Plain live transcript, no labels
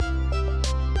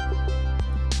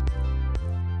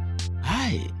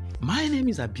Hi, my name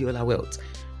is Abiola Wealth.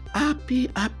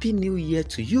 Happy New Year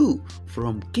to you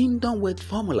from Kingdom Wealth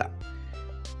Formula.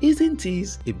 Isn't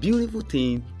it a beautiful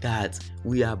thing that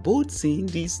we are both seeing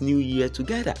this new year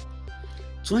together?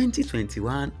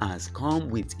 2021 has come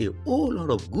with a whole lot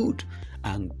of good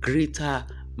and greater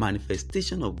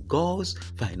manifestation of God's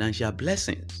financial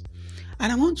blessings.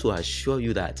 And I want to assure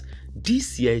you that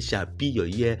this year shall be your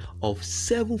year of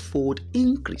sevenfold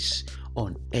increase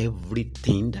on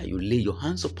everything that you lay your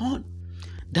hands upon.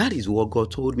 That is what God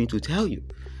told me to tell you,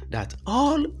 that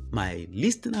all my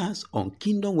listeners on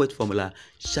Kingdom Wealth Formula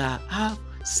shall have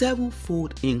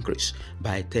sevenfold increase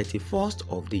by 31st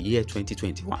of the year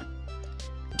 2021.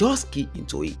 Just key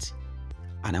into it.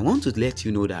 And I want to let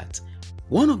you know that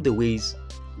one of the ways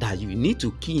that you need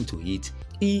to key into it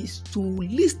is to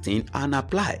listen and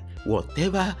apply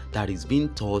whatever that is being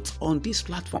taught on this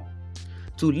platform.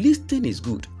 To listen is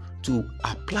good, to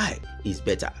apply is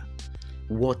better.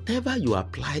 Whatever you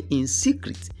apply in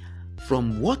secret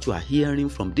from what you are hearing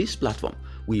from this platform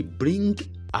will bring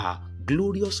a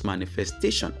glorious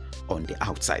manifestation on the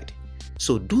outside.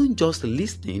 So don't just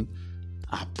listen,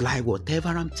 apply whatever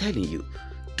I'm telling you.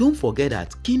 Don't forget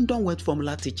that Kingdom Wealth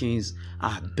Formula teachings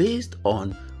are based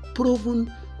on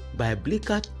proven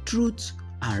biblical truths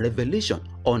and revelation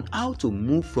on how to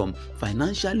move from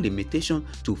financial limitation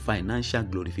to financial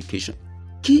glorification.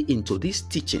 Key into this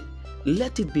teaching.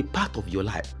 Let it be part of your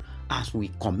life as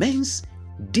we commence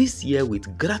this year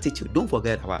with gratitude. Don't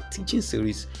forget our teaching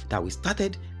series that we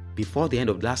started before the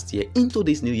end of last year into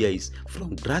this new year is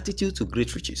from gratitude to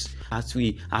great riches. As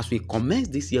we commence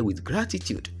this year with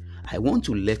gratitude, I want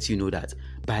to let you know that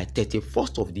by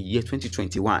 31st of the year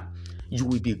 2021, you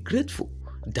will be grateful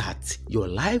that your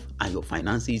life and your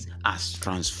finances has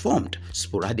transformed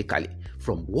sporadically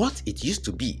from what it used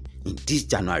to be in this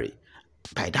January.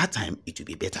 By that time, it will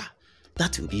be better.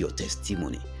 That will be your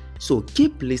testimony. So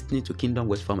keep listening to Kingdom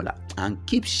Wealth Formula and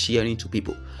keep sharing to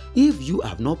people. If you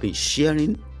have not been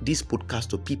sharing this podcast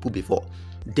to people before,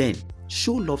 then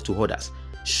show love to others.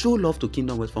 Show love to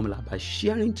Kingdom Wealth Formula by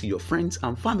sharing to your friends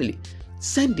and family.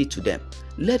 Send it to them.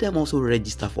 Let them also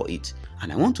register for it.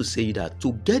 And I want to say that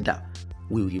together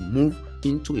we will move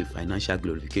into a financial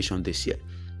glorification this year.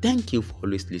 Thank you for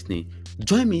always listening.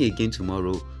 Join me again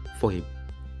tomorrow for a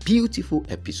beautiful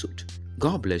episode.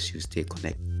 God bless you. Stay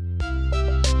connected.